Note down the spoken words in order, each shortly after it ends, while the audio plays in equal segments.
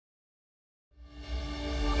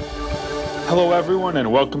Hello everyone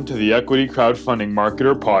and welcome to the Equity Crowdfunding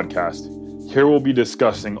Marketer Podcast. Here we'll be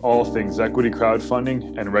discussing all things equity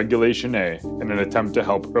crowdfunding and Regulation A in an attempt to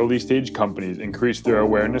help early stage companies increase their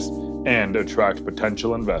awareness and attract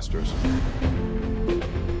potential investors.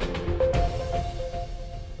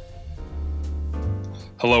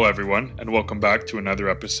 Hello everyone and welcome back to another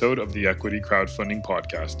episode of the Equity Crowdfunding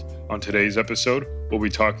Podcast. On today's episode, we'll be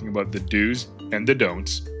talking about the do's and the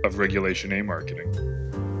don'ts of Regulation A marketing.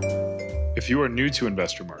 If you are new to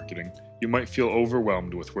investor marketing, you might feel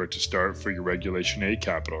overwhelmed with where to start for your Regulation A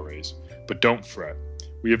capital raise, but don't fret.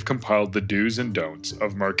 We have compiled the do's and don'ts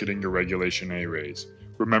of marketing your Regulation A raise.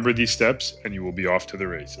 Remember these steps and you will be off to the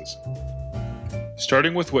races.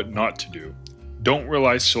 Starting with what not to do, don't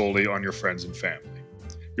rely solely on your friends and family.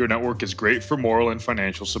 Your network is great for moral and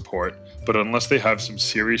financial support, but unless they have some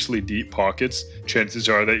seriously deep pockets, chances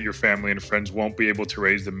are that your family and friends won't be able to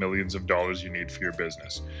raise the millions of dollars you need for your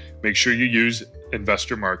business. Make sure you use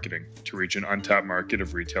investor marketing to reach an untapped market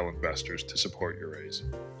of retail investors to support your raise.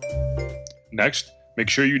 Next, make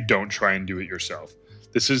sure you don't try and do it yourself.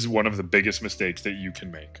 This is one of the biggest mistakes that you can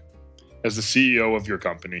make. As the CEO of your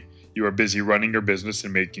company, you are busy running your business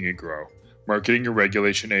and making it grow. Marketing your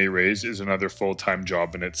Regulation A raise is another full-time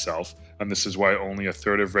job in itself, and this is why only a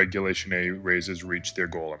third of Regulation A raises reach their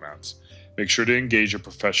goal amounts. Make sure to engage a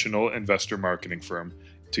professional investor marketing firm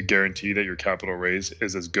to guarantee that your capital raise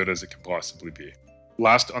is as good as it can possibly be.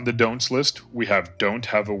 Last on the don'ts list, we have don't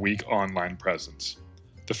have a weak online presence.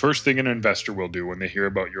 The first thing an investor will do when they hear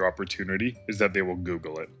about your opportunity is that they will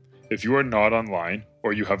Google it. If you are not online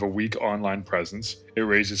or you have a weak online presence, it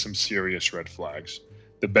raises some serious red flags.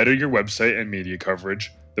 The better your website and media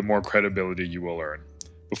coverage, the more credibility you will earn.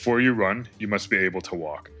 Before you run, you must be able to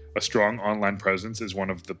walk. A strong online presence is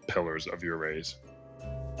one of the pillars of your raise.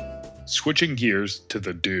 Switching gears to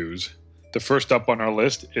the do's, the first up on our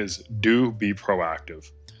list is do be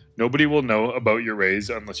proactive. Nobody will know about your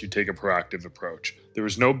raise unless you take a proactive approach. There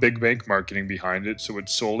is no big bank marketing behind it, so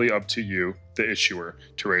it's solely up to you, the issuer,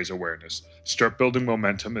 to raise awareness. Start building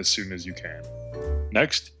momentum as soon as you can.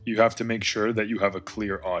 Next, you have to make sure that you have a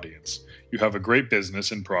clear audience. You have a great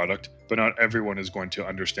business and product, but not everyone is going to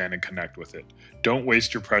understand and connect with it. Don't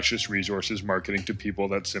waste your precious resources marketing to people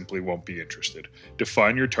that simply won't be interested.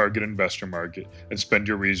 Define your target investor market and spend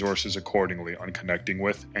your resources accordingly on connecting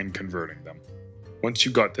with and converting them. Once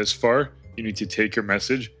you got this far, you need to take your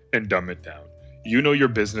message and dumb it down. You know your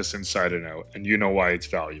business inside and out, and you know why it's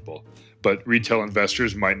valuable, but retail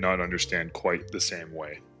investors might not understand quite the same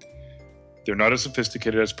way. They're not as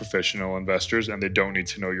sophisticated as professional investors, and they don't need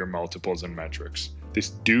to know your multiples and metrics. They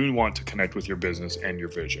do want to connect with your business and your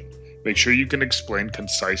vision. Make sure you can explain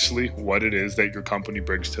concisely what it is that your company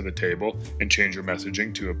brings to the table and change your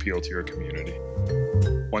messaging to appeal to your community.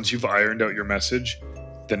 Once you've ironed out your message,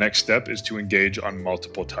 the next step is to engage on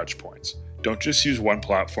multiple touch points. Don't just use one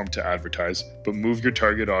platform to advertise, but move your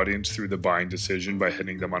target audience through the buying decision by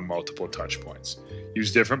hitting them on multiple touch points.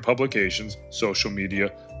 Use different publications, social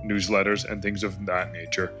media, newsletters, and things of that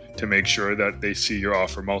nature to make sure that they see your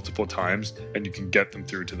offer multiple times and you can get them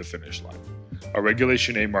through to the finish line. Our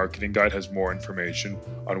Regulation A marketing guide has more information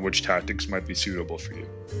on which tactics might be suitable for you.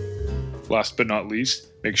 Last but not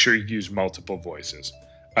least, make sure you use multiple voices.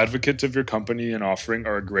 Advocates of your company and offering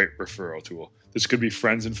are a great referral tool. This could be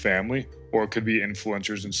friends and family, or it could be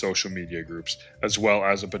influencers in social media groups, as well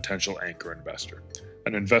as a potential anchor investor.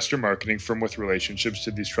 An investor marketing firm with relationships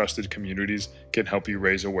to these trusted communities can help you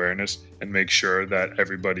raise awareness and make sure that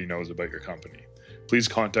everybody knows about your company. Please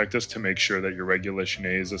contact us to make sure that your Regulation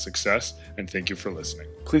A is a success, and thank you for listening.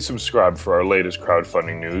 Please subscribe for our latest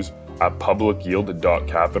crowdfunding news at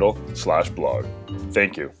Publicyield.capital/blog.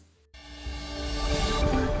 Thank you.